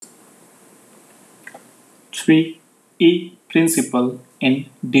Three E principle in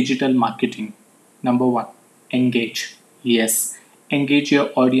digital marketing. Number one, engage. Yes, engage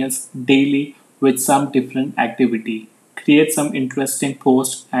your audience daily with some different activity. Create some interesting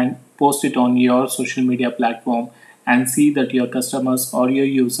post and post it on your social media platform and see that your customers or your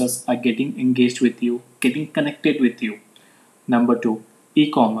users are getting engaged with you, getting connected with you. Number two,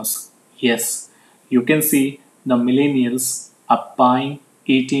 e-commerce. Yes, you can see the millennials are buying,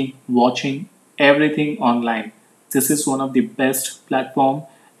 eating, watching everything online. This is one of the best platform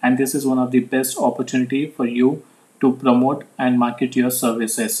and this is one of the best opportunity for you to promote and market your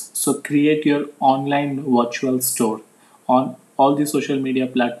services. So create your online virtual store on all the social media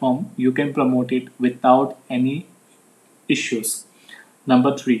platform. You can promote it without any issues.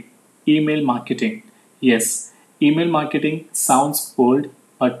 Number three, email marketing. Yes, email marketing sounds old,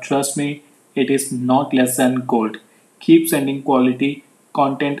 but trust me, it is not less than gold. Keep sending quality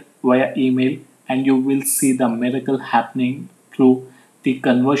content via email, and you will see the miracle happening through the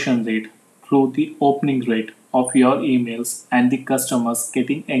conversion rate, through the opening rate of your emails, and the customers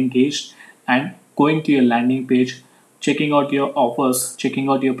getting engaged and going to your landing page, checking out your offers, checking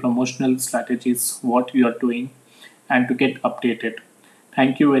out your promotional strategies, what you are doing, and to get updated.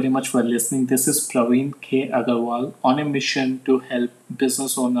 Thank you very much for listening. This is Praveen K. Agarwal on a mission to help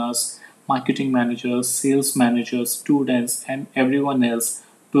business owners, marketing managers, sales managers, students, and everyone else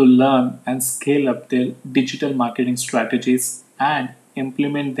to learn and scale up their digital marketing strategies and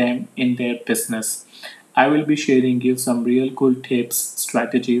implement them in their business. I will be sharing you some real cool tips,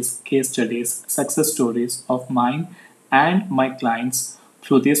 strategies, case studies, success stories of mine and my clients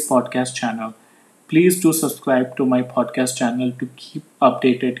through this podcast channel. Please do subscribe to my podcast channel to keep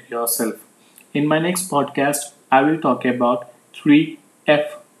updated yourself. In my next podcast, I will talk about 3F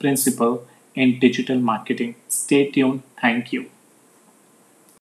principle in digital marketing. Stay tuned. Thank you.